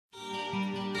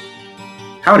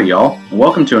Howdy, y'all, and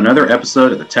welcome to another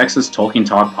episode of the Texas Tolkien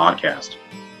Talk podcast.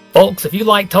 Folks, if you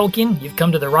like Tolkien, you've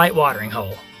come to the right watering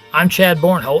hole. I'm Chad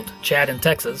Bornholt, Chad in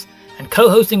Texas, and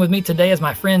co-hosting with me today is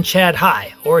my friend Chad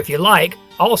High, or if you like,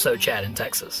 also Chad in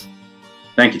Texas.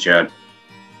 Thank you, Chad.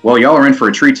 Well, y'all are in for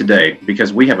a treat today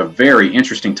because we have a very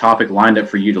interesting topic lined up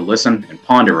for you to listen and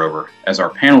ponder over as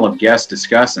our panel of guests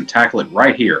discuss and tackle it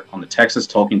right here on the Texas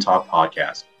Tolkien Talk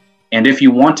podcast. And if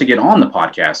you want to get on the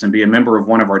podcast and be a member of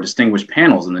one of our distinguished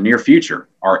panels in the near future,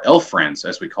 our elf friends,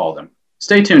 as we call them,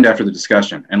 stay tuned after the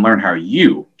discussion and learn how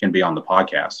you can be on the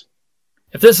podcast.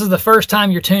 If this is the first time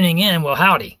you're tuning in, well,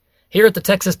 howdy. Here at the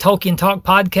Texas Tolkien Talk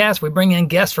podcast, we bring in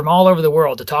guests from all over the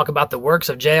world to talk about the works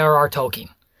of J.R.R. Tolkien.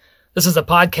 This is a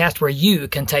podcast where you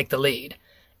can take the lead.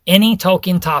 Any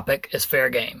Tolkien topic is fair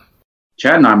game.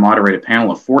 Chad and I moderate a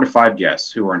panel of 4 to 5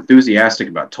 guests who are enthusiastic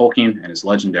about Tolkien and his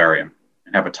legendarium,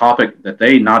 and have a topic that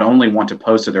they not only want to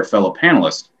pose to their fellow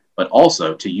panelists, but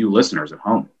also to you listeners at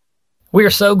home. We are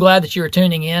so glad that you are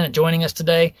tuning in and joining us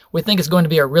today. We think it's going to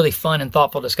be a really fun and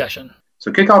thoughtful discussion.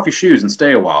 So kick off your shoes and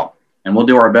stay a while, and we'll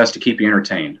do our best to keep you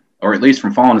entertained, or at least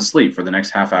from falling asleep for the next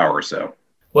half hour or so.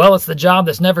 Well, it's the job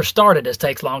that's never started that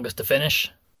takes longest to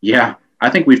finish. Yeah, I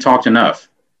think we've talked enough.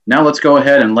 Now let's go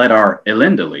ahead and let our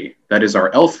Elendili, that is our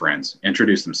elf friends,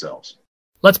 introduce themselves.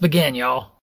 Let's begin,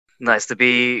 y'all. Nice to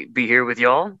be here with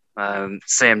y'all.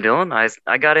 Sam Dillon.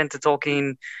 I got into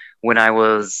Tolkien when I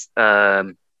was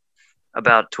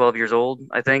about 12 years old,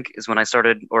 I think, is when I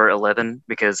started, or 11,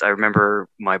 because I remember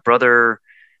my brother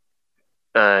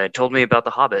told me about The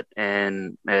Hobbit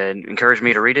and encouraged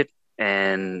me to read it.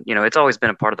 And, you know, it's always been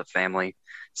a part of the family.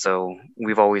 So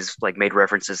we've always made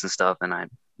references and stuff. And I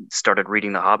started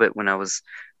reading The Hobbit when I was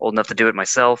old enough to do it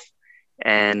myself.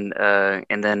 And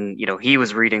then, you know, he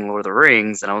was reading Lord of the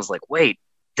Rings, and I was like, wait,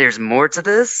 there's more to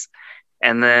this?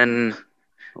 And then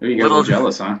You get a little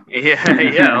jealous, huh? Yeah.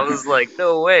 I was like,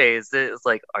 no way. It's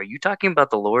like, are you talking about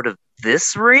the Lord of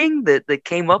this ring that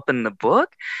came up in the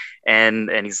book? And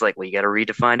he's like, well, you got to read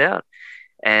to find out.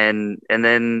 And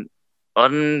then,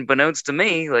 unbeknownst to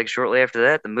me, shortly after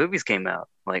that, the movies came out.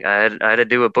 I had to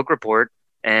do a book report,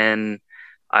 and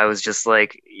I was just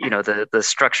like, you know, the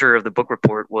structure of the book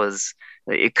report was,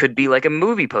 it could be like a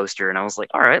movie poster. And I was like,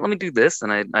 all right, let me do this.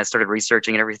 And I started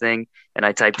researching and everything. And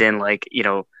I typed in I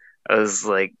was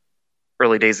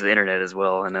early days of the internet as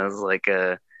well. And I was like,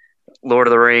 Lord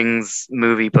of the Rings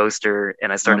movie poster.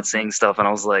 And I started seeing stuff, and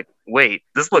I was like, wait,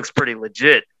 this looks pretty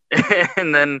legit.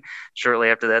 And then shortly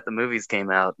after that, the movies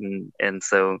came out. And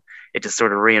so it just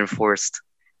sort of reinforced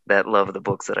that love of the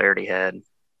books that I already had.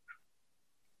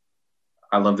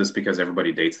 I love this because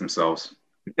everybody dates themselves.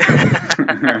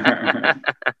 Hi,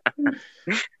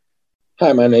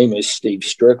 my name is Steve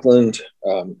Strickland.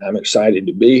 I'm excited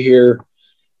to be here.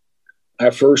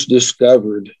 I first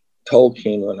discovered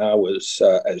Tolkien when I was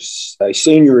a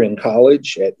senior in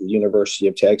college at the University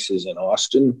of Texas in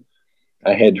Austin.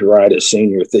 I had to write a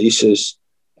senior thesis.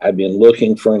 I've been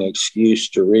looking for an excuse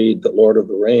to read The Lord of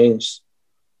the Rings.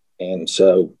 And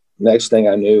so next thing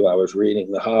I knew, I was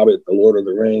reading The Hobbit, The Lord of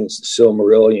the Rings, The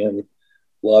Silmarillion,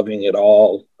 loving it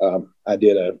all.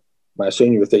 My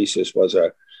senior thesis was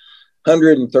a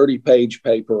 130-page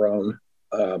paper on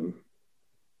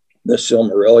the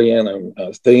Silmarillion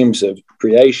and themes of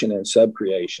creation and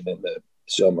subcreation in the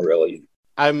Silmarillion.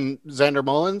 I'm Xander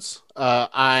Mullins.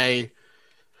 I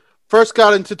first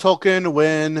got into Tolkien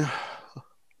when,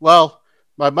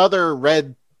 my mother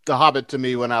read The Hobbit to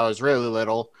me when I was really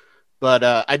little. But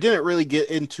I didn't really get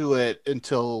into it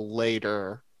until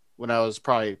later, when I was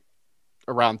probably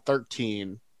around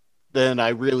 13. Then I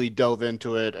really dove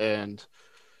into it and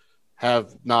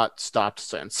have not stopped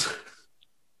since.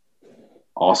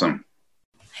 Awesome.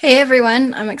 Hey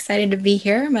everyone, I'm excited to be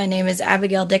here. My name is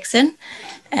Abigail Dixon,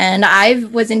 and I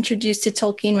was introduced to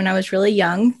Tolkien when I was really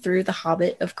young through The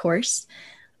Hobbit, of course.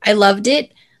 I loved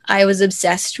it. I was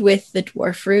obsessed with the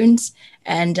dwarf runes,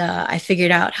 and I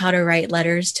figured out how to write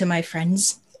letters to my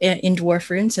friends in dwarf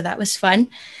runes, so that was fun.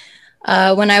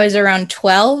 When I was around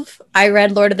 12, I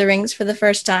read Lord of the Rings for the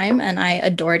first time, and I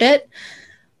adored it.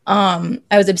 I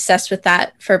was obsessed with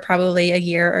that for probably a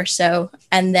year or so,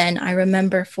 and then I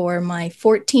remember for my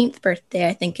 14th birthday,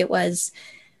 I think it was,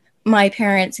 my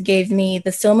parents gave me The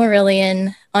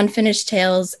Silmarillion, Unfinished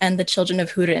Tales, and The Children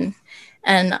of Húrin.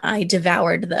 And I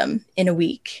devoured them in a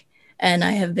week. And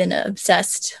I have been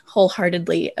obsessed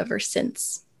wholeheartedly ever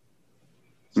since.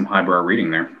 Some highbrow reading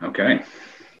there. Okay.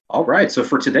 All right. So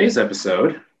for today's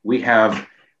episode, we have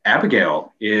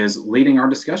Abigail is leading our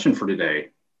discussion for today.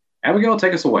 Abigail,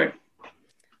 take us away.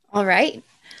 All right.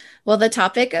 Well, the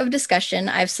topic of discussion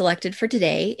I've selected for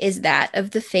today is that of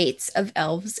the fates of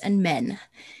elves and men.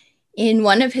 In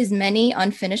one of his many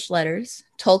unfinished letters,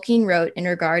 Tolkien wrote in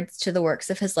regards to the works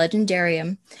of his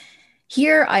legendarium,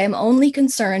 "Here I am only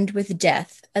concerned with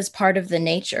death as part of the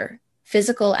nature,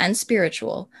 physical and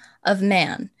spiritual, of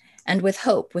man, and with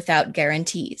hope without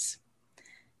guarantees."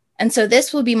 And so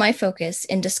this will be my focus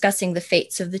in discussing the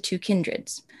fates of the two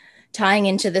kindreds, tying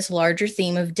into this larger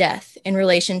theme of death in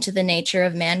relation to the nature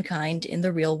of mankind in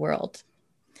the real world.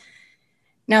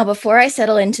 Now, before I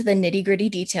settle into the nitty-gritty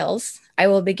details, I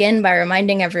will begin by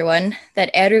reminding everyone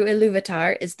that Eru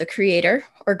Ilúvatar is the creator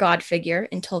or god figure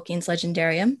in Tolkien's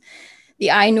legendarium. The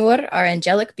Ainur are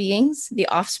angelic beings, the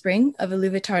offspring of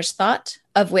Ilúvatar's thought,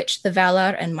 of which the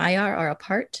Valar and Maiar are a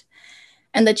part.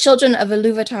 And the children of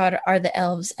Ilúvatar are the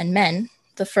elves and men,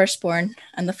 the firstborn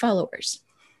and the followers.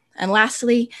 And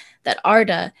lastly, that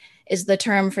Arda is the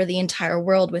term for the entire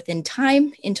world within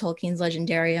time in Tolkien's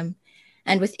legendarium.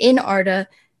 And within Arda,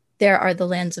 there are the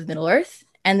lands of Middle-earth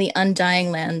and the undying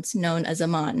lands known as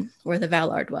Aman, where the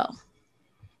Valar dwell.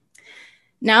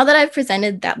 Now that I've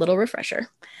presented that little refresher,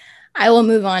 I will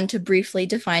move on to briefly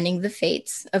defining the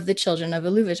fates of the children of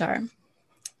Ilúvatar.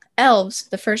 Elves,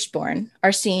 the firstborn,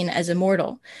 are seen as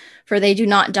immortal, for they do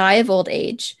not die of old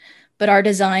age, but are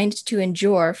designed to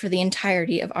endure for the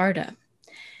entirety of Arda.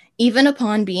 Even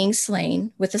upon being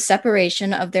slain, with the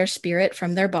separation of their spirit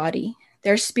from their body,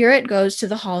 their spirit goes to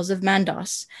the halls of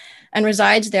Mandos and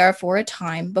resides there for a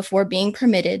time before being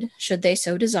permitted, should they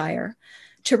so desire,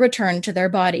 to return to their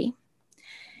body.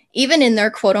 Even in their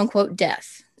quote-unquote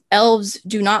death, elves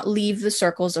do not leave the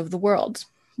circles of the world,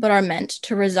 but are meant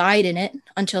to reside in it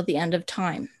until the end of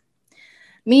time.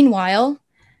 Meanwhile,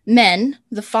 men,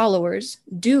 the followers,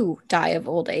 do die of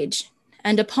old age,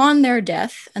 and upon their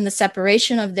death and the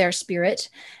separation of their spirit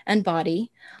and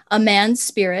body, a man's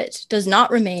spirit does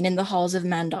not remain in the halls of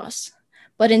Mandos,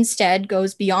 but instead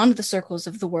goes beyond the circles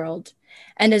of the world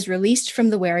and is released from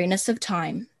the weariness of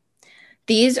time.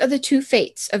 These are the two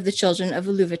fates of the children of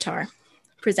Ilúvatar,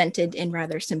 presented in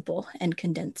rather simple and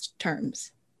condensed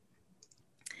terms.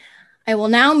 I will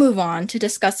now move on to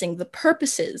discussing the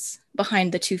purposes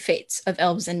behind the two fates of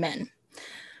elves and men.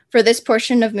 For this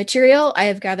portion of material, I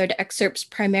have gathered excerpts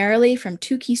primarily from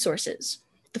two key sources.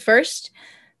 The first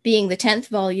being the 10th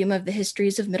volume of the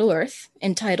Histories of Middle-earth,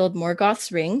 entitled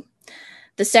Morgoth's Ring.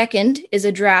 The second is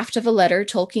a draft of a letter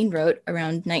Tolkien wrote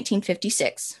around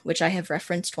 1956, which I have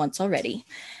referenced once already,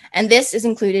 and this is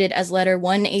included as letter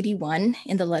 181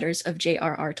 in the letters of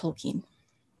J.R.R. Tolkien.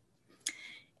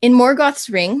 In Morgoth's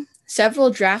Ring,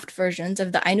 several draft versions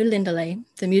of the Ainulindale,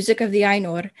 the music of the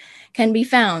Ainur, can be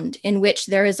found, in which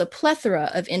there is a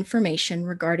plethora of information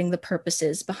regarding the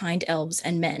purposes behind elves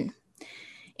and men.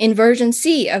 In version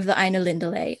C of the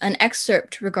Ainulindale, an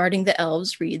excerpt regarding the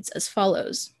elves reads as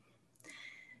follows.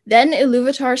 Then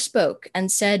Ilúvatar spoke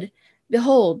and said,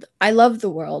 "Behold, I love the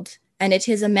world, and it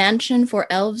is a mansion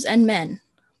for elves and men.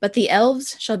 But the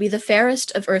elves shall be the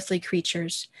fairest of earthly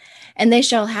creatures, and they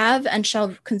shall have and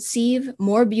shall conceive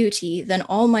more beauty than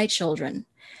all my children,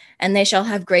 and they shall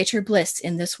have greater bliss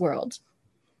in this world."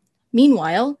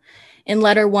 Meanwhile, in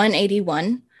letter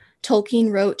 181,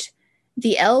 Tolkien wrote,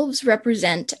 "The elves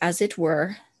represent, as it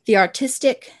were, the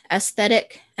artistic,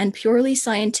 aesthetic, and purely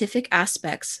scientific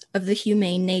aspects of the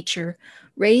humane nature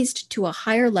raised to a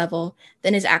higher level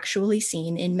than is actually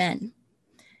seen in men.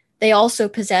 They also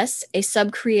possess a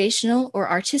subcreational or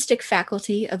artistic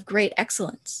faculty of great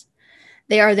excellence.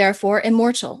 They are therefore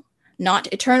immortal,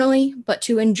 not eternally, but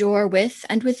to endure with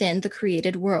and within the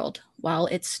created world while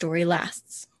its story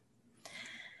lasts."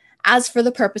 As for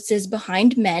the purposes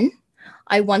behind men,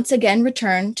 I once again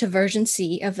return to version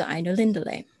C of the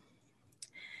Ainulindale.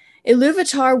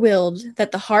 Ilúvatar willed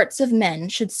that the hearts of men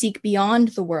should seek beyond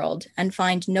the world and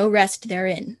find no rest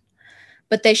therein,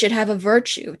 but they should have a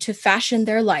virtue to fashion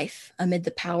their life amid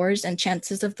the powers and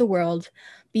chances of the world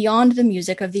beyond the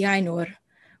music of the Ainur,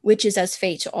 which is as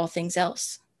fate to all things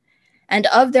else. And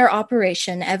of their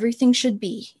operation everything should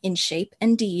be, in shape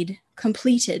and deed,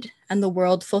 completed, and the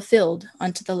world fulfilled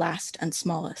unto the last and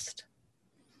smallest.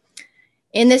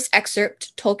 In this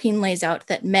excerpt, Tolkien lays out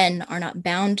that men are not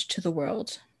bound to the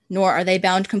world, nor are they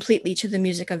bound completely to the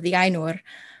music of the Ainur,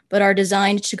 but are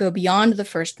designed to go beyond the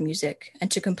first music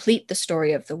and to complete the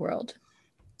story of the world.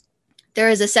 There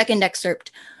is a second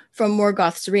excerpt from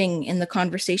Morgoth's Ring in the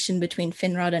conversation between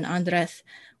Finrod and Andreth,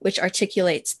 which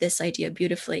articulates this idea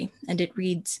beautifully, and it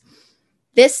reads,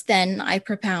 "This, then, I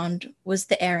propound, was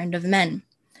the errand of men,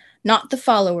 not the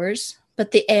followers,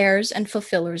 but the heirs and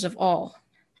fulfillers of all,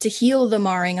 to heal the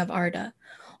marring of Arda,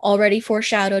 already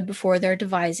foreshadowed before their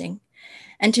devising,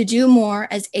 and to do more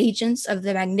as agents of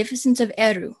the magnificence of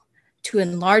Eru, to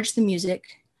enlarge the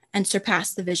music and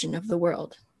surpass the vision of the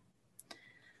world."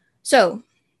 So,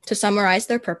 to summarize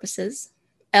their purposes,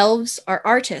 elves are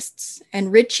artists,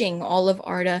 enriching all of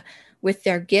Arda with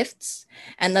their gifts,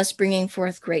 and thus bringing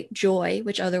forth great joy,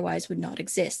 which otherwise would not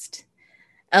exist.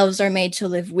 Elves are made to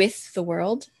live with the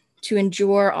world, to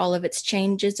endure all of its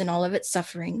changes and all of its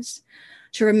sufferings,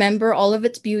 to remember all of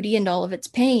its beauty and all of its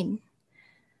pain.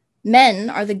 Men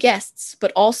are the guests,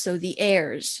 but also the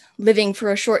heirs, living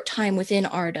for a short time within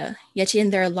Arda, yet in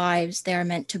their lives they are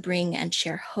meant to bring and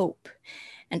share hope,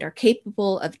 and are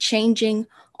capable of changing,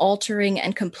 altering,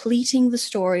 and completing the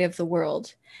story of the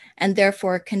world, and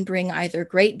therefore can bring either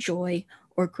great joy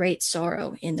or great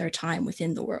sorrow in their time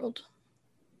within the world.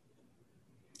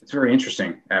 It's very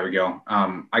interesting, Abigail.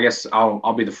 I guess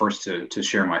I'll be the first to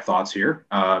share my thoughts here.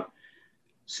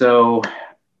 So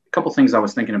a couple things I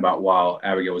was thinking about while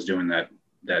Abigail was doing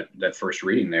that first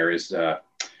reading there is,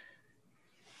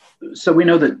 so we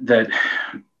know that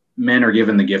men are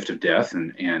given the gift of death,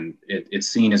 and it's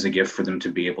seen as a gift for them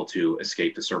to be able to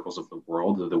escape the circles of the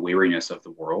world, the weariness of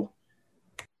the world.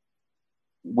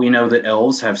 We know that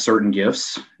elves have certain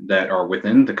gifts that are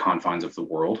within the confines of the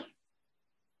world.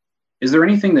 Is there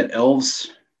anything that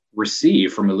elves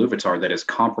receive from Iluvatar that is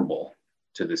comparable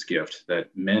to this gift that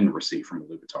men receive from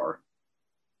Iluvatar?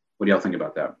 What do y'all think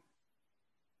about that?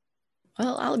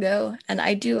 Well, I'll go, and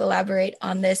I do elaborate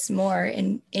on this more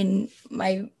in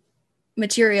my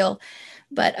material,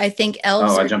 but I think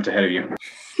elves... I jumped ahead of you.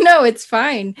 No, it's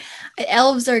fine.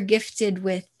 Elves are gifted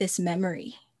with this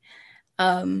memory,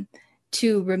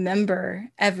 to remember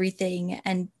everything,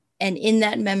 and in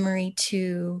that memory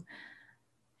to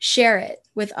share it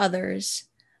with others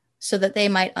so that they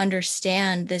might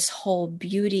understand this whole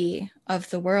beauty of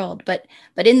the world. But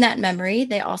in that memory,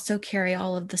 they also carry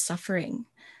all of the suffering.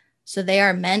 So they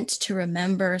are meant to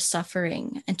remember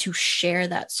suffering and to share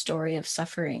that story of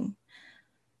suffering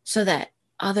so that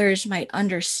others might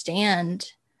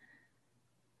understand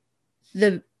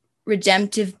the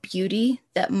redemptive beauty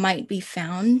that might be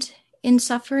found in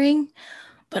suffering,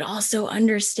 but also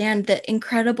understand the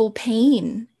incredible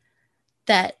pain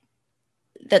that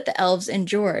the elves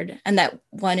endured and that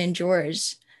one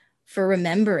endures for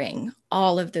remembering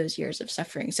all of those years of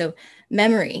suffering. So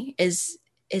memory is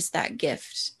that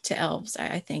gift to elves,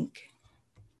 I think.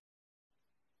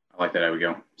 I like that,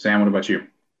 Abigail. Sam, what about you?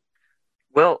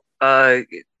 Well,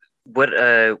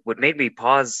 what made me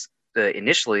pause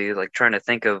initially, like trying to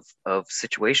think of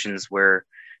situations where,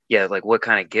 yeah, like what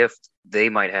kind of gift they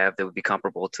might have that would be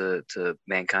comparable to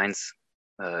mankind's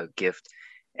gift.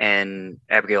 And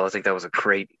Abigail, I think that was a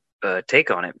great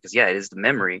take on it, because yeah, it is the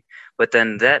memory. But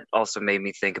then that also made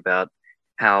me think about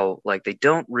how like they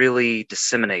don't really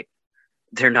disseminate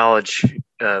their knowledge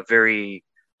very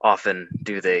often,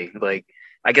 do they? Like,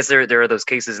 I guess there are those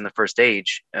cases in the First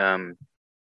Age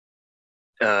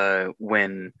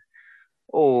when,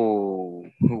 who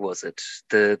was it?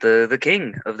 The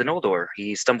king of the Noldor.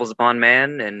 He stumbles upon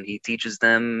man and he teaches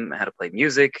them how to play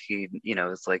music.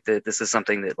 It's like this is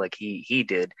something that like he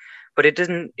did, but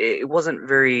it wasn't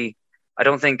very. I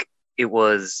don't think it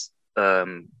was a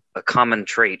common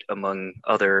trait among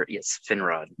other. Yes,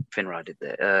 Finrod did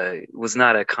that. It was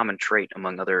not a common trait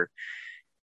among other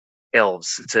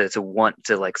elves to want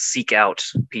to like seek out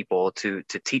people to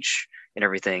teach and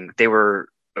everything. They were,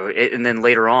 and then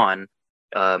later on,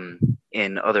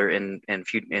 in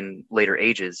later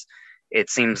ages, it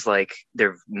seems like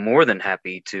they're more than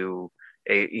happy to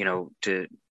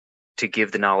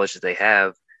give the knowledge that they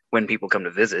have when people come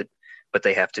to visit, but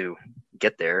they have to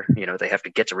get there. They have to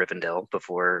get to Rivendell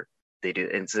before they do.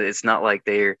 And so it's not like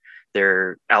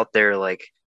they're out there like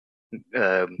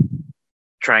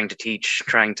trying to teach,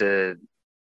 trying to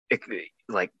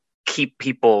like keep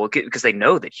people, because they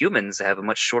know that humans have a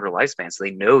much shorter lifespan, so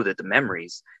they know that the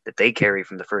memories that they carry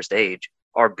from the First Age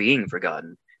are being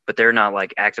forgotten, but they're not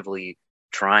like actively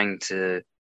trying to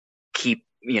keep,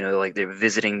 like they're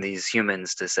visiting these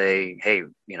humans to say, hey,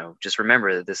 just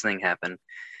remember that this thing happened.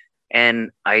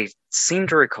 And I seem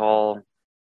to recall,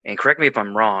 and correct me if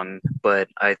I'm wrong, but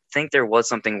I think there was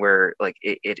something where like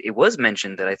it was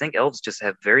mentioned that I think elves just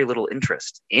have very little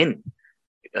interest in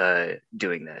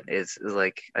doing that. Is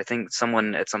like, I think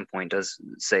someone at some point does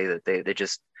say that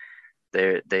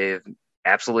they have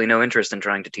absolutely no interest in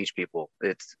trying to teach people.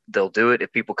 They'll do it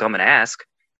if people come and ask,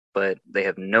 but they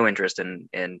have no interest in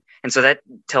and so that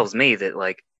tells me that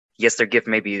like, yes, their gift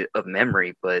may be of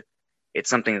memory, but it's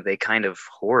something that they kind of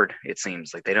hoard. It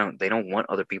seems like they don't want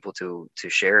other people to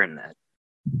share in that.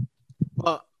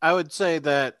 Well, I would say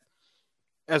that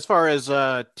as far as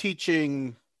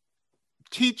teaching,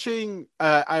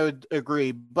 I would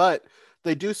agree, but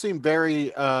they do seem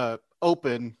very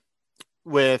open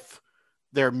with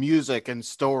their music and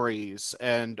stories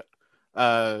and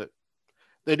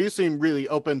they do seem really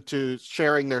open to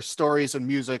sharing their stories and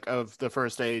music of the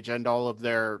First Age and all of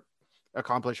their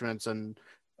accomplishments and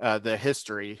the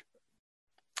history.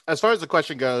 As far as the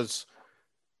question goes,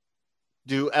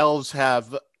 do elves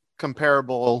have a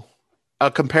comparable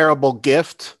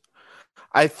gift?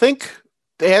 I think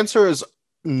the answer is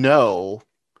no,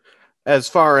 as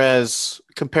far as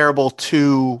comparable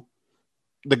to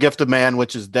the gift of man,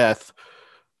 which is death.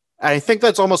 I think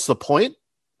that's almost the point.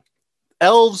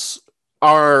 Elves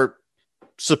are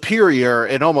superior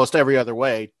in almost every other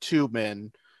way to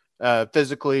men,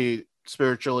 physically,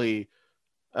 spiritually,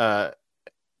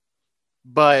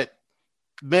 but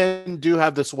men do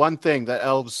have this one thing that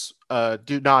elves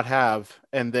do not have,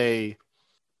 and they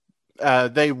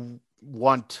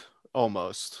want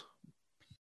almost.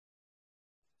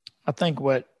 I think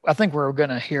we're going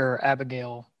to hear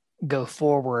Abigail go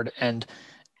forward and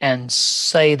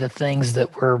say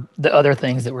the other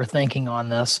things that we're thinking on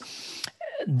this.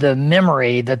 The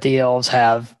memory that the elves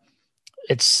have,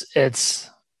 it's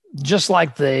just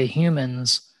like the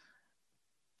humans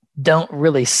don't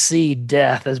really see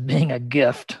death as being a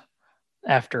gift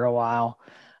after a while.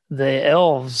 The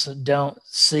elves don't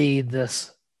see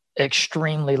this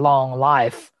extremely long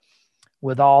life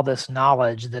with all this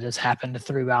knowledge that has happened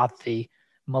throughout the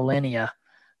millennia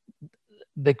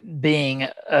being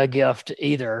a gift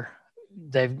either.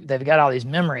 They've got all these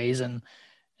memories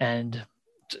and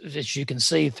as you can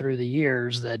see through the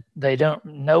years that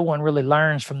no one really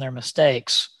learns from their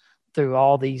mistakes through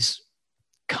all these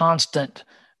constant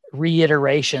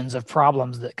reiterations of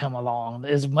problems that come along.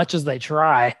 As much as they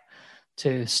try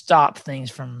to stop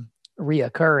things from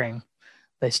reoccurring,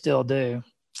 they still do.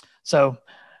 So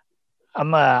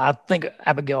I think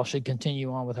Abigail should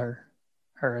continue on with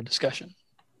her discussion.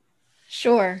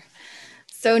 Sure.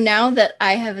 So now that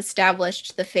I have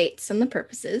established the fates and the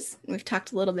purposes, we've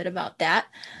talked a little bit about that,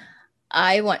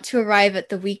 I want to arrive at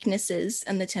the weaknesses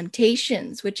and the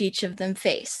temptations which each of them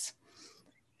face.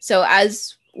 So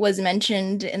as was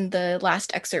mentioned in the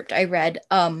last excerpt I read,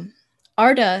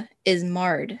 Arda is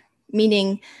marred,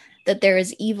 meaning that there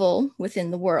is evil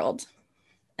within the world.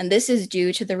 And this is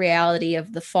due to the reality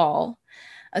of the fall,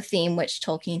 a theme which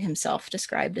Tolkien himself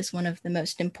described as one of the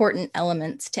most important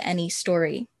elements to any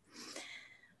story.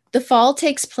 The fall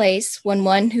takes place when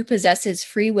one who possesses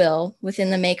free will within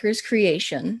the Maker's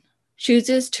creation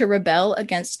chooses to rebel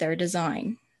against their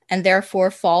design, and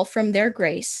therefore fall from their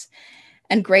grace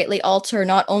and greatly alter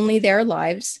not only their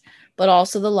lives, but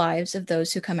also the lives of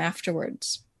those who come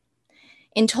afterwards.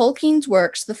 In Tolkien's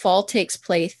works, the fall takes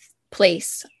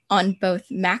place on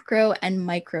both macro and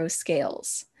micro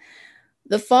scales.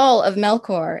 The fall of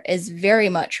Melkor is very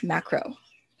much macro,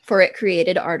 for it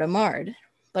created Arda Mard.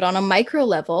 But on a micro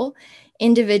level,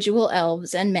 individual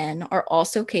elves and men are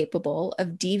also capable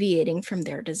of deviating from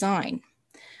their design.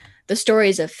 The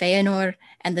stories of Feanor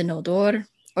and the Noldor,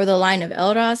 or the line of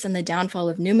Elros and the downfall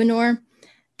of Numenor,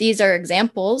 these are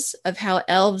examples of how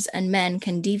elves and men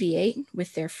can deviate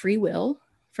with their free will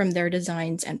from their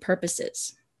designs and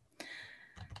purposes.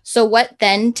 So what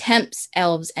then tempts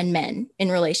elves and men in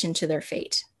relation to their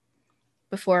fate?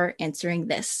 Before answering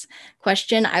this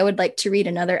question, I would like to read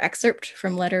another excerpt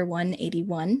from letter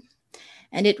 181.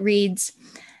 And it reads,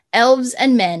 "Elves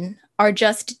and men are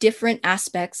just different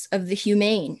aspects of the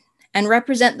humane and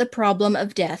represent the problem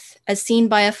of death as seen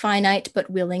by a finite but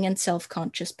willing and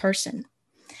self-conscious person.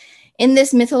 In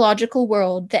this mythological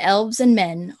world, the elves and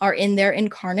men are in their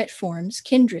incarnate forms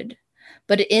kindred,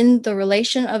 but in the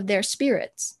relation of their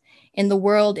spirits, in the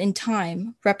world in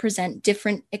time, represent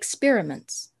different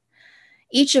experiments,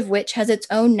 each of which has its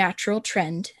own natural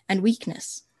trend and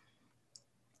weakness.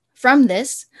 From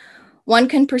this, one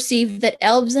can perceive that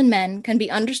elves and men can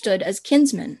be understood as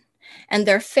kinsmen, and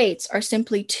their fates are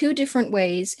simply two different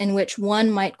ways in which one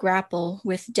might grapple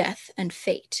with death and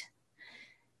fate.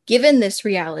 Given this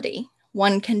reality,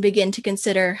 one can begin to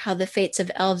consider how the fates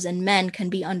of elves and men can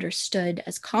be understood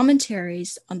as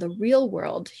commentaries on the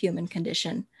real-world human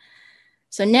condition.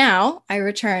 So now I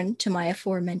return to my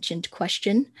aforementioned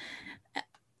question,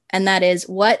 and that is,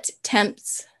 what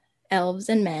tempts elves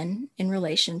and men in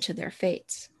relation to their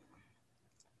fates?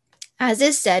 As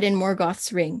is said in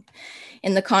Morgoth's Ring,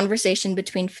 in the conversation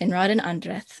between Finrod and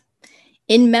Andreth,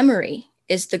 in memory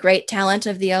is the great talent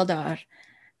of the Eldar,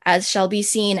 as shall be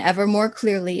seen ever more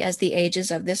clearly as the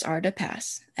ages of this Arda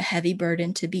pass, a heavy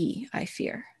burden to be, I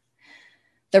fear.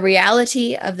 The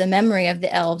reality of the memory of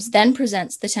the elves then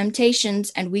presents the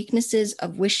temptations and weaknesses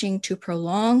of wishing to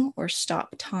prolong or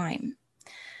stop time.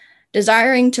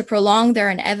 Desiring to prolong their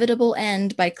inevitable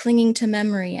end by clinging to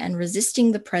memory and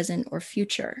resisting the present or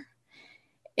future.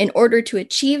 In order to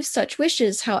achieve such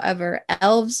wishes, however,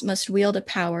 elves must wield a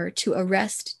power to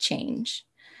arrest change,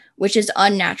 which is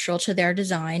unnatural to their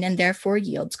design and therefore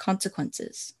yields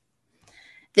consequences.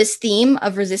 This theme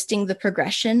of resisting the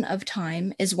progression of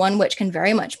time is one which can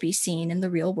very much be seen in the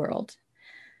real world.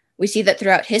 We see that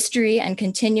throughout history and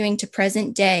continuing to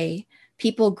present day,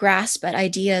 people grasp at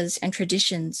ideas and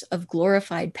traditions of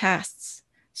glorified pasts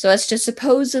so as to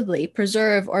supposedly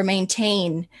preserve or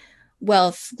maintain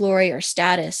wealth, glory, or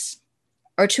status,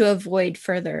 or to avoid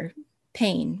further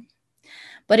pain.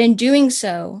 But in doing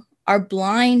so, are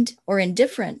blind or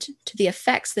indifferent to the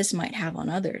effects this might have on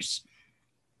others.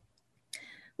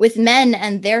 With men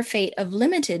and their fate of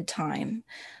limited time,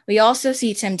 we also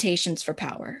see temptations for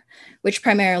power, which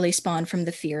primarily spawn from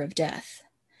the fear of death.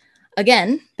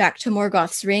 Again, back to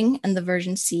Morgoth's ring and the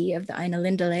version C of the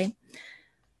Ainulindale.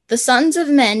 The sons of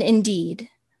men indeed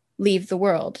leave the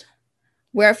world,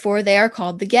 wherefore they are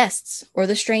called the guests or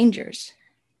the strangers.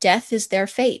 Death is their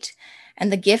fate,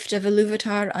 and the gift of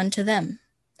Iluvatar unto them,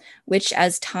 which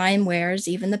as time wears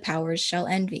even the powers shall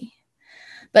envy.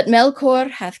 But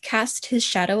Melkor hath cast his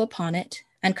shadow upon it,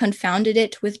 and confounded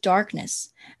it with darkness,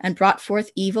 and brought forth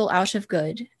evil out of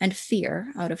good, and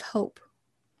fear out of hope.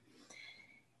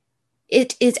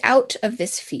 It is out of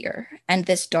this fear and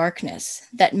this darkness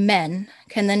that men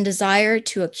can then desire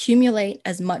to accumulate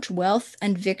as much wealth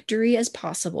and victory as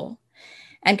possible,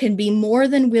 and can be more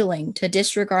than willing to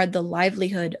disregard the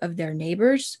livelihood of their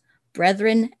neighbors,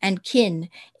 brethren, and kin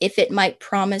if it might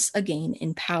promise a gain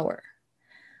in power.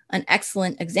 An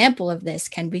excellent example of this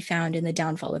can be found in the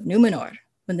downfall of Numenor,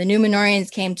 when the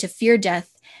Numenorians came to fear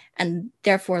death and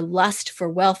therefore lust for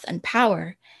wealth and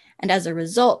power, and as a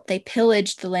result, they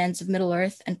pillaged the lands of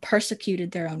Middle-earth and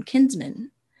persecuted their own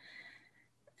kinsmen.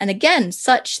 And again,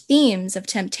 such themes of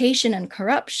temptation and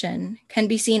corruption can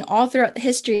be seen all throughout the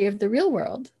history of the real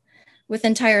world, with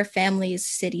entire families,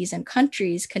 cities, and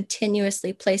countries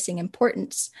continuously placing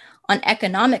importance on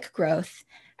economic growth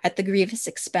at the grievous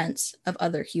expense of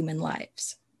other human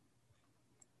lives.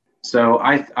 So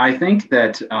I think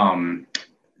that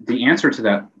the answer to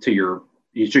that, to your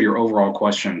overall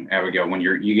question, Abigail, when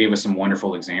you gave us some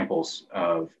wonderful examples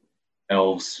of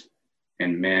elves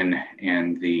and men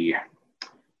and the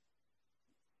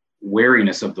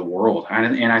wariness of the world,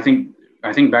 and I think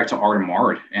back to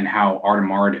Ardamard and how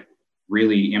Ardamard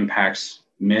really impacts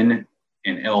men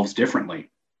and elves differently,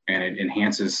 and it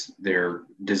enhances their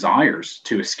desires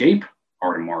to escape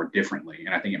Ardamard differently,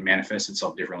 and I think it manifests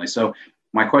itself differently. So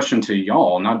my question to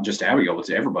y'all, not just to Abigail, but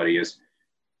to everybody, is: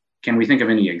 can we think of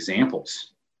any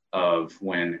examples of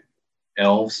when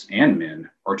elves and men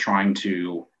are trying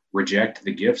to reject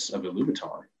the gifts of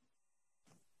Iluvatar?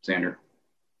 Xander?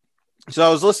 So I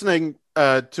was listening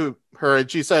to her,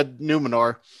 and she said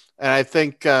Numenor, and I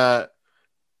think that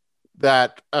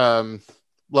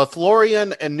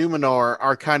Lothlorien and Numenor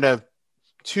are kind of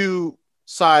two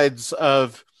sides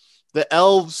of the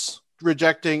elves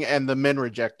rejecting and the men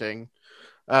rejecting.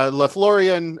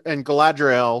 Lothlorien and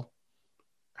Galadriel,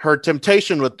 her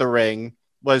temptation with the ring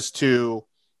was to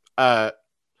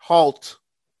halt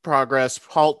progress,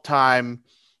 halt time,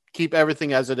 keep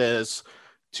everything as it is,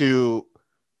 to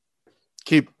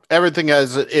keep everything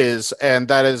as it is, and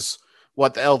that is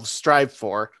what the elves strive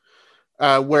for.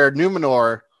 Where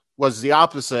Numenor was the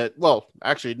opposite. Well,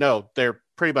 actually, no, they're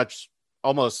pretty much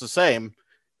almost the same,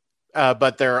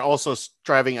 but they're also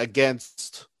striving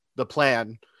against the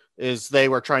plan. Is they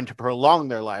were trying to prolong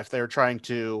their life. They were trying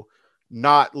to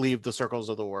not leave the circles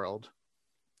of the world.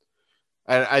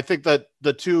 And I think that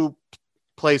the two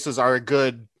places are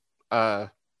good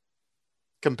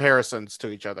comparisons to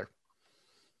each other.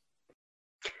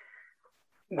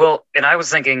 Well, and I was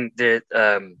thinking that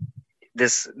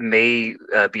this may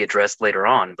be addressed later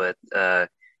on, but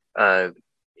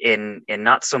in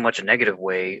not so much a negative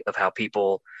way of how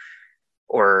people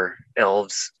or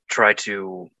elves try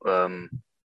to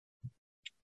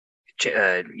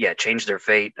change their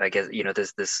fate. I guess,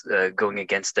 this going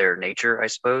against their nature, I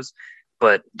suppose.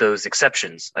 But those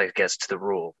exceptions, I guess, to the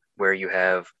rule, where you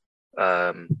have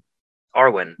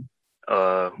Arwen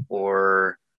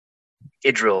or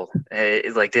Idril,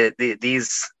 like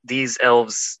these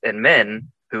elves and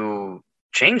men who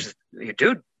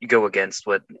go against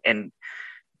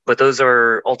but those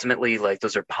are ultimately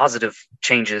those are positive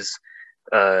changes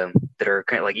that are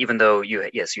kind of like, even though you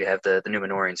have the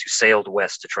Numenorians who sailed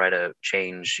west to try to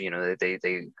change,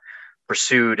 they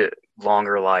pursued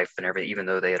longer life and everything, even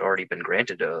though they had already been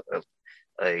granted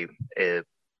a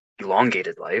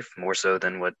elongated life, more so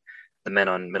than what the men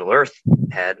on Middle Earth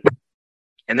had.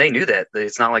 And they knew that.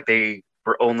 It's not like they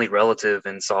were only relative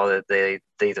and saw that they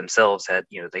themselves had,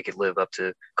 they could live up to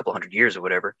a couple hundred years or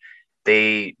whatever,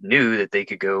 they knew that they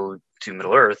could go to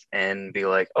Middle Earth and be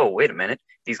like, oh, wait a minute,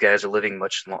 these guys are living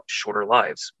much shorter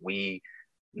lives. We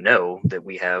know that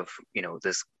we have,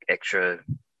 this extra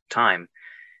time.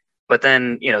 But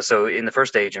then, so in the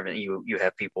first age, you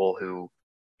have people who,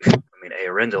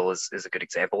 Eärendil is a good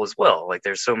example as well. Like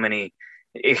there's so many,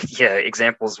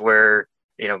 examples where,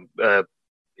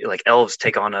 like elves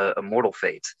take on a mortal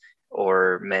fate,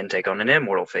 or men take on an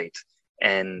immortal fate.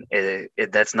 And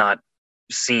that's not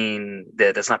seen,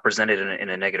 that's not presented in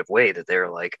a negative way, that they're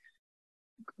like,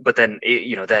 but then,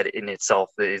 that in itself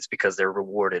is because they're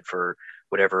rewarded for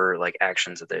whatever like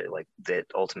actions that they like that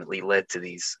ultimately led to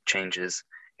these changes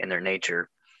in their nature.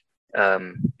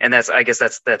 And I guess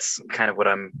that's kind of what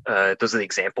those are the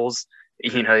examples,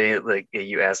 like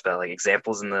you asked about like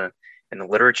examples in the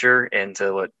literature, and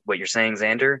to what you're saying,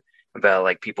 Xander, about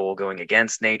like people going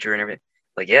against nature and everything.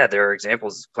 Like, yeah, there are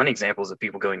plenty examples of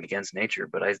people going against nature,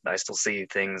 but I still see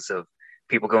things of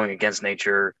people going against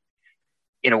nature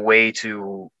in a way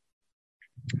to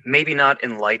maybe not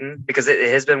enlighten, because it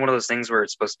has been one of those things where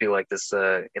it's supposed to be like this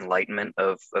enlightenment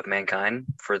of mankind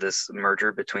for this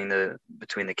merger between the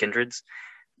kindreds.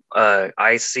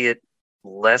 I see it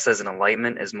less as an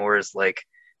enlightenment, as more as like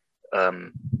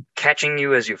catching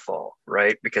you as you fall,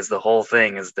 right? Because the whole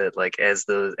thing is that like as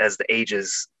the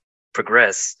ages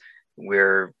progress,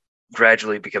 we're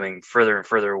gradually becoming further and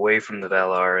further away from the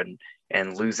Valar,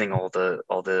 and losing all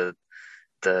the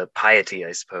piety,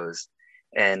 I suppose.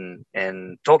 And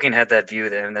Tolkien had that view,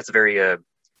 and that's very I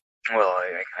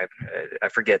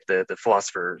forget the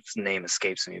philosopher's name,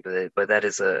 escapes me, but that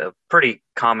is a pretty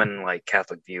common like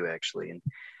Catholic view, actually.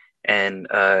 And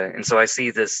so I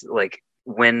see this like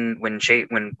when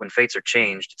fates are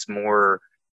changed, it's more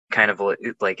kind of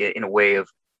like in a way of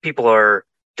people are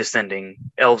descending,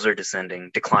 elves are descending,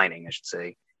 declining, I should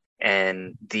say.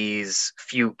 And these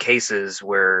few cases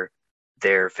where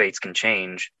their fates can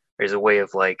change, there's a way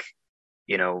of like,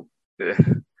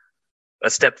 a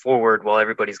step forward while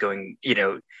everybody's going,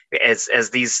 as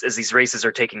these races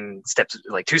are taking steps,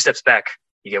 like 2 steps back,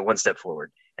 you get 1 step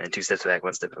forward, and then 2 steps back,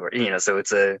 1 step forward, so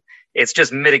it's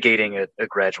just mitigating a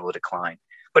gradual decline.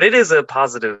 But it is a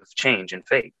positive change in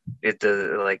fate.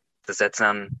 Does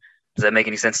that make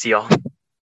any sense to y'all?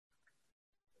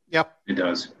 Yep, it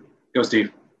does. Go,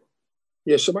 Steve.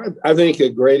 Yeah, so I think a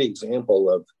great example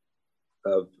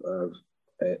of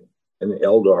an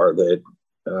Eldar that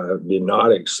did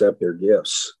not accept their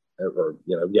gifts, or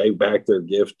gave back their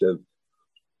gift of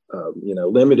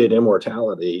limited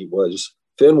immortality, was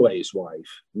Finway's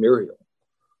wife, Miriel,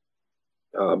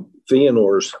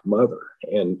 Fëanor's mother.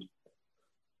 And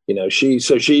she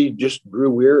just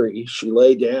grew weary. She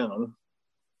lay down,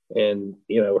 and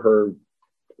her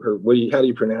how do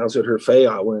you pronounce it? Her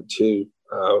Fëa went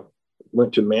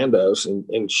to Mandos,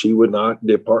 and she would not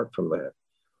depart from that.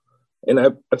 And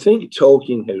I think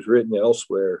Tolkien has written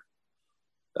elsewhere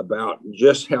about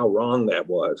just how wrong that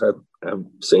was. I've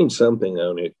seen something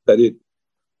on it, but it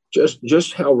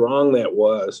just how wrong that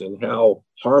was, and how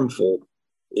harmful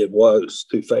it was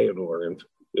to Fëanor. And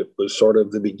it was sort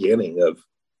of the beginning of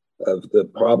the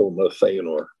problem of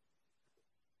Fëanor.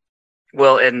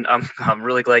 Well, and I'm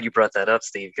really glad you brought that up,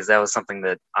 Steve, because that was something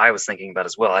that I was thinking about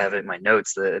as well. I have it in my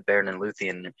notes, the Beren and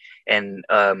Luthien, and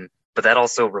but that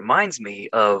also reminds me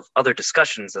of other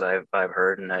discussions that I've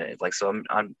heard, and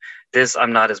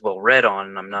I'm not as well read on,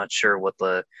 and I'm not sure what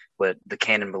the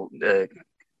canon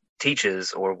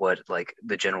teaches, or what like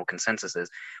the general consensus is.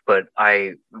 But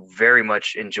I very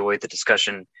much enjoyed the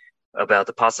discussion about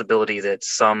the possibility that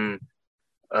some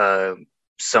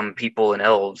people and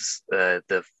elves,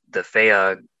 the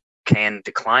Fëa, can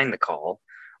decline the call,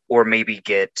 or maybe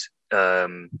get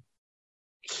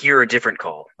hear a different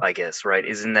call, I guess, right?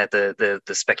 Isn't that the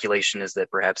speculation is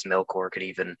that perhaps Melkor could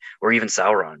even, or even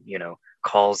Sauron,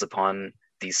 calls upon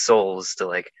these souls to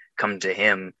like come to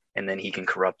him, and then he can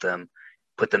corrupt them,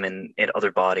 put them in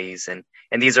other bodies. And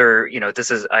these are, this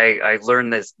is, I've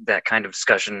learned that kind of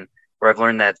discussion, or I've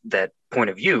learned that point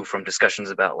of view from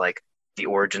discussions about like the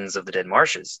origins of the Dead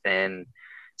Marshes and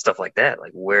stuff like that,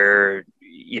 like where,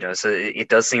 so it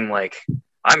does seem like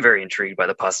I'm very intrigued by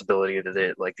the possibility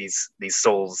that like these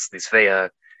souls, these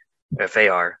Fëar,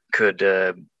 could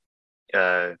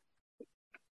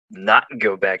not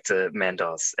go back to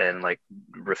Mandos and like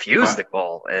refuse the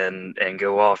call and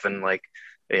go off, and like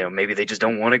maybe they just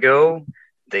don't want to go.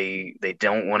 They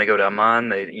don't want to go to Aman.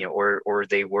 They or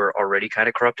they were already kind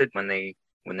of corrupted when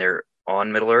they're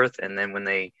on Middle Earth, and then when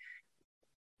they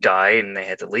die and they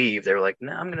had to leave, they were like,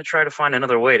 no, I'm going to try to find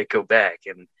another way to go back.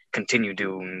 continue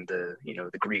doing the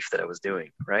grief that I was doing,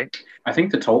 right? I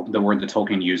think the word that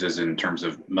Tolkien uses in terms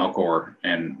of Melkor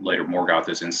and later Morgoth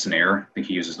is ensnare. I think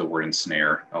he uses the word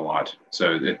ensnare a lot.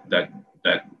 So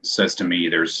that says to me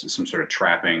there's some sort of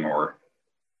trapping or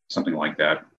something like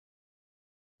that.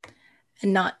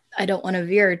 And I don't want to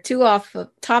veer too off of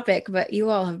topic, but you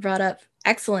all have brought up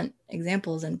excellent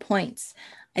examples and points.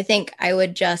 I think I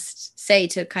would just say,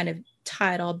 to kind of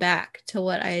tie it all back to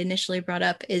what I initially brought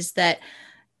up, is that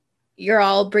you're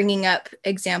all bringing up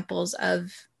examples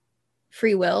of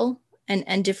free will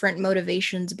and different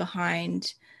motivations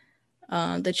behind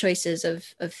the choices of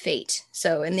fate.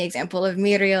 So in the example of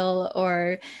Miriel,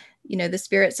 or, the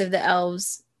spirits of the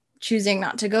elves choosing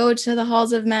not to go to the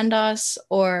halls of Mandos,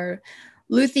 or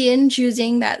Luthien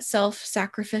choosing that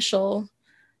self-sacrificial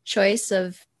choice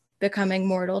of becoming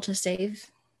mortal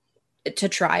to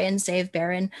try and save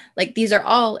Beren. Like, these are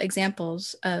all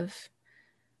examples of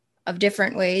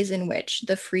different ways in which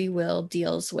the free will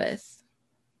deals with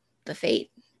the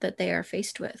fate that they are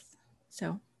faced with.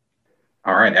 So,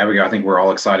 all right, Abigail, I think we're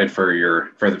all excited for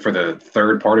the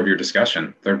third part of your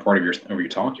discussion, third part of your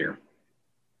talk here.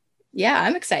 Yeah,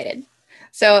 I'm excited.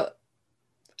 So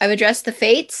I've addressed the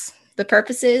fates, the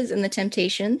purposes, and the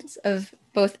temptations of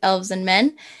both elves and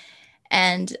men.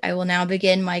 And I will now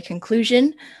begin my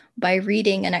conclusion by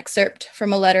reading an excerpt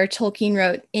from a letter Tolkien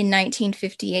wrote in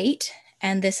 1958.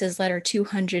 And this is letter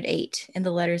 208 in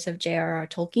the letters of J.R.R.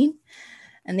 Tolkien.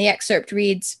 And the excerpt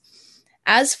reads,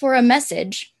 "As for a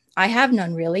message, I have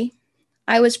none really.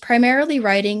 I was primarily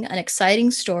writing an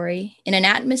exciting story in an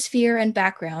atmosphere and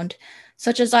background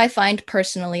such as I find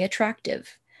personally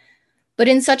attractive. But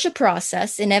in such a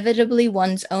process, inevitably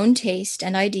one's own taste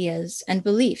and ideas and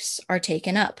beliefs are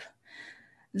taken up.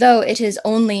 Though it is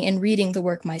only in reading the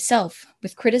work myself,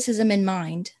 with criticism in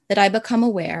mind, that I become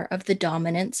aware of the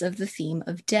dominance of the theme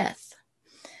of death.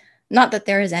 Not that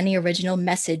there is any original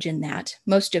message in that.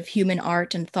 Most of human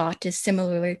art and thought is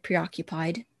similarly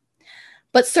preoccupied.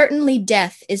 But certainly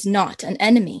death is not an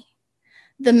enemy.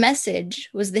 The message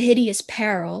was the hideous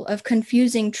peril of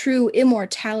confusing true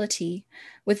immortality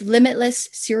with limitless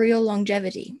serial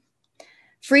longevity,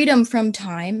 freedom from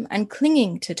time and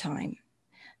clinging to time.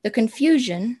 The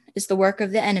confusion is the work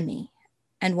of the enemy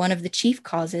and one of the chief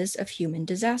causes of human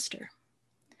disaster."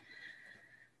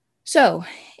 So,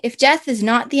 if death is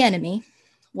not the enemy,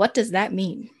 what does that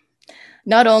mean?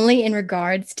 Not only in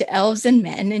regards to elves and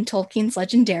men in Tolkien's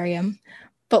Legendarium,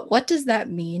 but what does that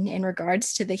mean in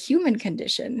regards to the human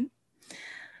condition?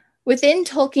 Within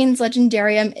Tolkien's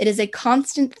Legendarium, it is a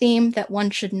constant theme that one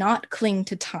should not cling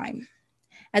to time,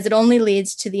 as it only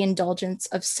leads to the indulgence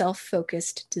of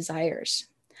self-focused desires.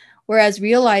 Whereas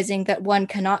realizing that one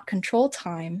cannot control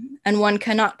time and one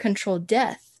cannot control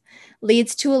death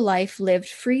leads to a life lived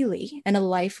freely and a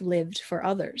life lived for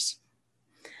others.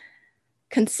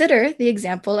 Consider the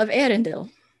example of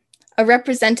Eärendil, a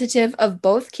representative of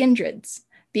both kindreds,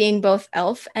 being both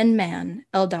elf and man,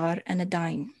 Eldar and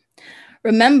Edain.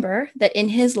 Remember that in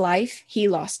his life, he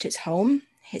lost his home,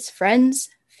 his friends,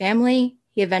 family.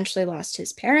 He eventually lost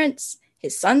his parents.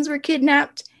 His sons were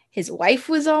kidnapped. His wife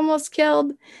was almost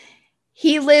killed.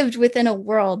 He lived within a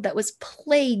world that was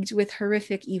plagued with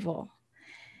horrific evil.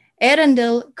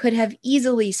 Eärendil could have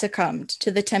easily succumbed to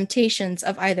the temptations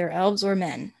of either elves or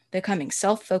men, becoming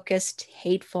self-focused,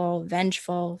 hateful,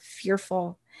 vengeful,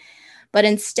 fearful. But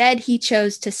instead, he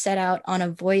chose to set out on a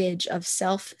voyage of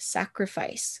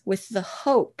self-sacrifice with the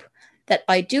hope that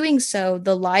by doing so,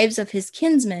 the lives of his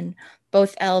kinsmen,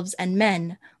 both elves and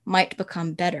men, might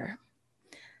become better.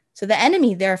 So the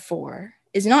enemy, therefore,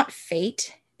 is not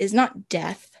fate, is not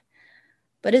death,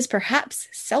 but is perhaps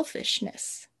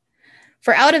selfishness.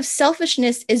 For out of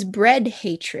selfishness is bred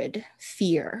hatred,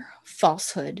 fear,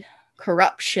 falsehood,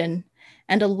 corruption,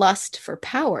 and a lust for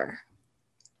power.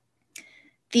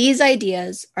 These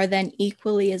ideas are then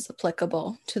equally as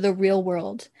applicable to the real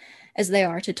world as they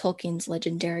are to Tolkien's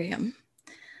Legendarium.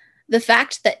 The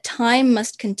fact that time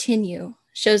must continue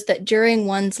shows that during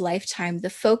one's lifetime, the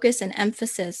focus and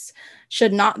emphasis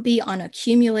should not be on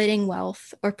accumulating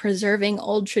wealth or preserving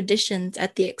old traditions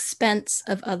at the expense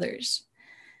of others.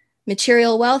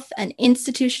 Material wealth and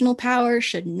institutional power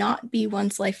should not be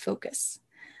one's life focus,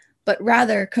 but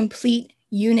rather complete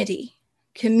unity,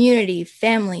 community,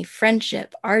 family,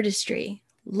 friendship, artistry,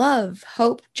 love,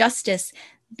 hope, justice.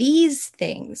 These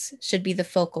things should be the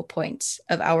focal points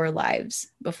of our lives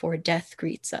before death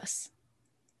greets us.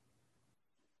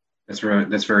 That's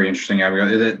very interesting,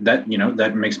 Abigail.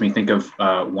 That makes me think of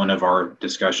one of our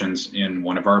discussions in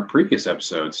one of our previous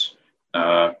episodes,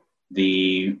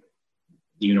 the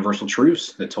universal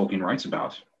truths that Tolkien writes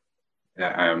about.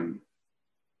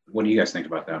 What do you guys think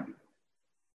about that?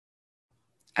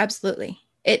 Absolutely.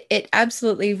 It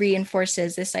absolutely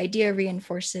reinforces the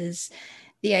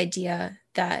idea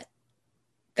that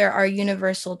there are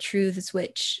universal truths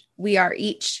which we are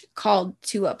each called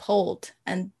to uphold.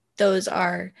 And those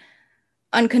are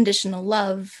unconditional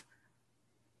love,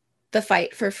 the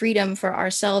fight for freedom for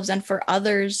ourselves and for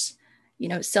others,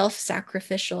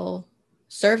 self-sacrificial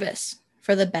service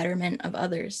for the betterment of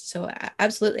others. So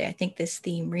absolutely, I think this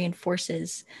theme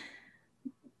reinforces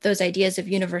those ideas of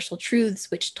universal truths,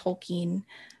 which Tolkien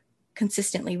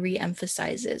consistently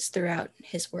re-emphasizes throughout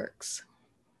his works.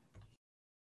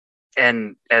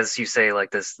 And as you say, like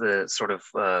this, the sort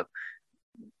of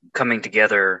coming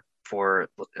together for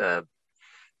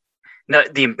no,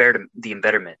 the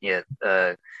embetterment, yeah,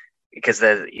 because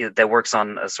that works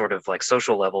on a sort of like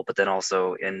social level, but then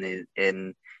also in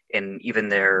even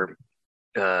their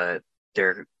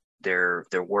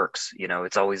works.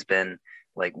 It's always been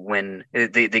like when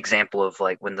the example of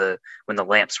like when the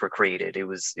lamps were created, it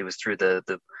was through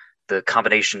the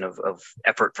combination of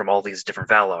effort from all these different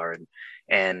Valar,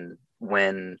 and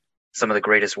when some of the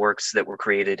greatest works that were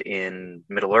created in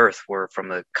Middle Earth were from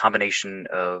the combination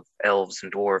of elves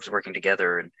and dwarves working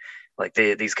together, and like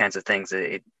these kinds of things.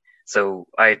 So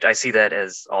I see that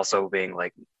as also being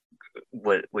like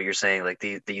what you're saying, like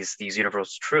these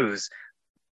universal truths.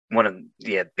 One of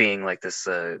being like this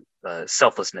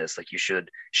selflessness, like you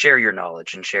should share your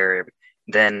knowledge and share.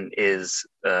 Then is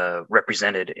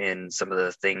represented in some of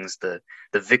the things, the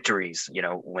victories,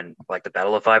 when like the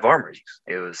Battle of Five Armies,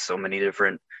 it was so many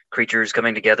different creatures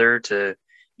coming together to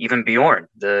even Bjorn,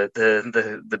 the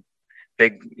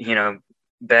big,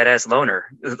 badass loner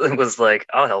was like,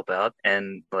 I'll help out.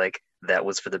 And like, that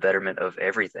was for the betterment of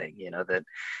everything, that.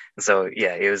 So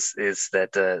yeah, it's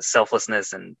that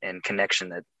selflessness and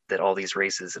connection that all these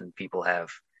races and people have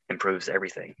improves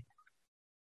everything.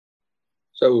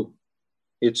 So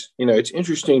it's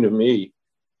interesting to me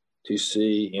to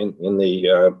see in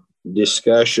the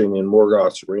discussion in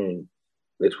Morgoth's Ring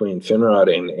between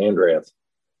Finrod and Andrath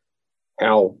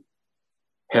how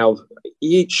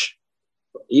each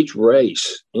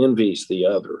race envies the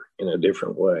other in a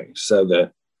different way. So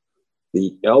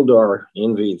the Eldar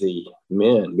envy the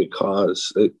men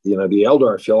because the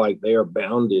Eldar feel like they are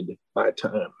bounded by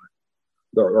time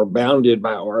or bounded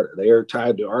by art. They are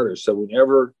tied to artists. So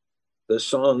whenever the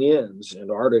song ends and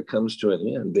Arda comes to an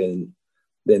end,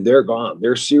 then they're gone.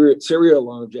 Their serial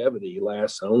longevity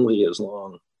lasts only as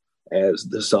long as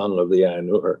the Song of the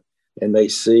Ainur, and they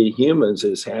see humans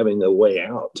as having a way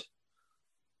out.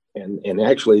 And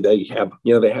actually, they have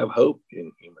hope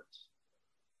in humans.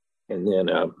 And then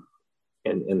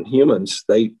and humans,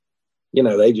 they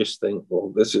just think,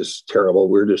 well, this is terrible.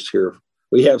 We're just here.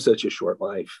 We have such a short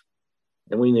life,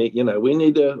 and we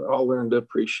need to all learn to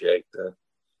appreciate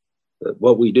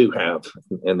what we do have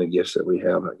and the gifts that we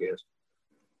have, I guess.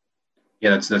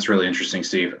 Yeah, that's really interesting,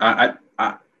 Steve.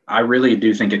 I really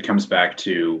do think it comes back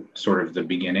to sort of the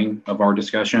beginning of our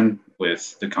discussion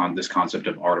with this concept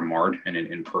of art of Mard and an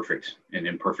imperfect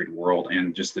world,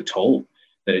 and just the toll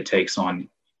that it takes on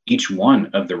each one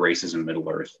of the races in Middle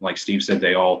Earth. Like Steve said,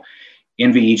 they all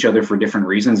envy each other for different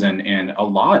reasons, and a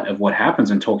lot of what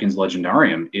happens in Tolkien's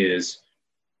Legendarium is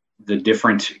the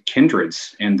different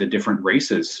kindreds and the different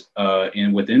races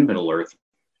within Middle Earth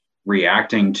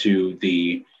reacting to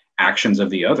the actions of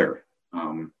the other.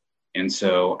 And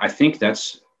so I think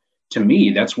that's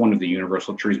one of the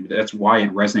universal truths. But that's why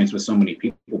it resonates with so many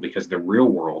people, because the real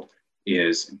world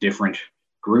is different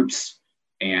groups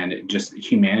and just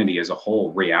humanity as a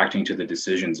whole reacting to the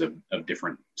decisions of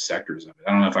different sectors of it.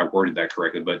 I don't know if I worded that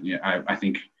correctly, but I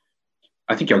think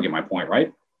y'all get my point,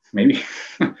 right? Maybe.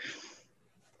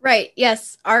 Right.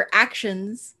 Yes. Our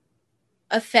actions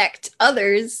affect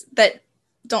others that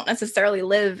don't necessarily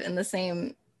live in the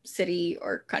same city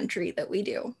or country that we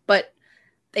do, but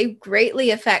they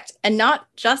greatly affect, and not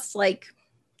just like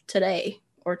today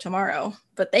or tomorrow,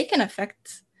 but they can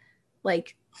affect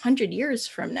like 100 years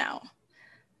from now.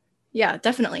 Yeah,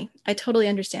 definitely. I totally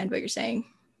understand what you're saying.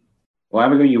 Well,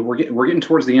 Abigail, we're getting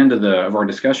towards the end of our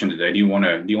discussion today. Do you want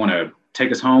to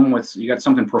take us home with, you got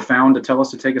something profound to tell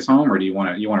us to take us home, or do you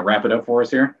want to wrap it up for us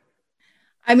here?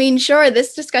 I mean, sure.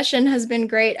 This discussion has been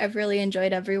great. I've really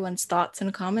enjoyed everyone's thoughts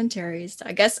and commentaries.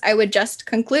 I guess I would just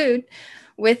conclude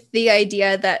with the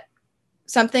idea that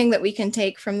something that we can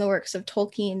take from the works of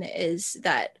Tolkien is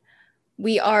that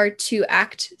we are to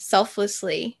act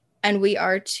selflessly, and we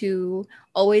are to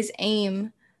always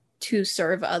aim to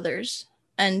serve others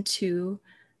and to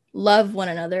love one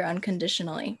another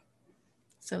unconditionally.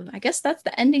 So I guess that's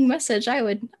the ending message I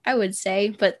would say.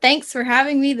 But thanks for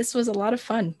having me. This was a lot of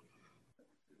fun.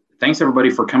 thanks everybody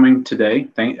for coming today.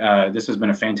 This has been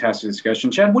a fantastic discussion.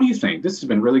 Chad, what do you think? This has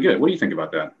been really good. What do you think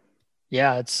about that?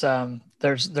 Yeah, it's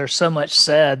there's so much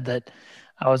said that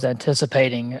I was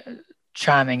anticipating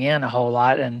chiming in a whole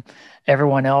lot, and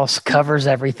everyone else covers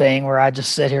everything where I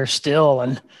just sit here still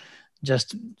and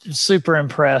just super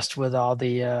impressed with all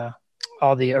the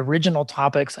original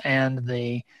topics and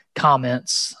the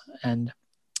comments and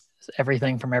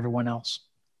everything from everyone else.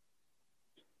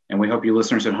 And we hope you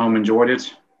listeners at home enjoyed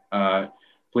it.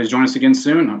 Please join us again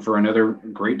soon for another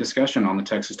great discussion on the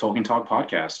Texas Tolkien Talk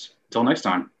podcast. Until next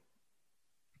time.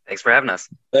 Thanks for having us.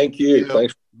 Thank you.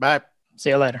 Thanks. Bye. See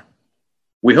you later.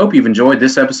 We hope you've enjoyed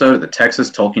this episode of the Texas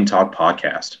Tolkien Talk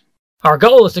podcast. Our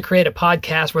goal is to create a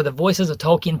podcast where the voices of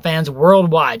Tolkien fans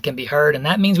worldwide can be heard, and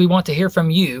that means we want to hear from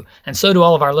you, and so do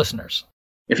all of our listeners.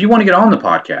 If you want to get on the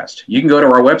podcast, you can go to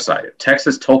our website at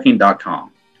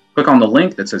texastolkien.com. Click on the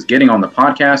link that says Getting on the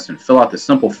Podcast and fill out the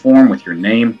simple form with your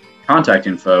name, contact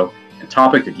info, and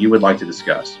topic that you would like to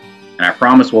discuss. And I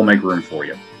promise we'll make room for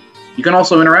you. You can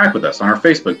also interact with us on our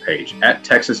Facebook page at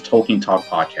Texas Tolkien Talk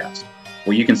Podcast,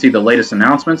 where you can see the latest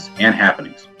announcements and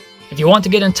happenings. If you want to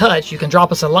get in touch, you can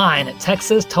drop us a line at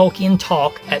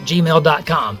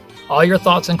texastolkientalk@gmail.com. All your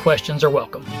thoughts and questions are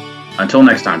welcome. Until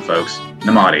next time, folks,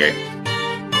 Namaste.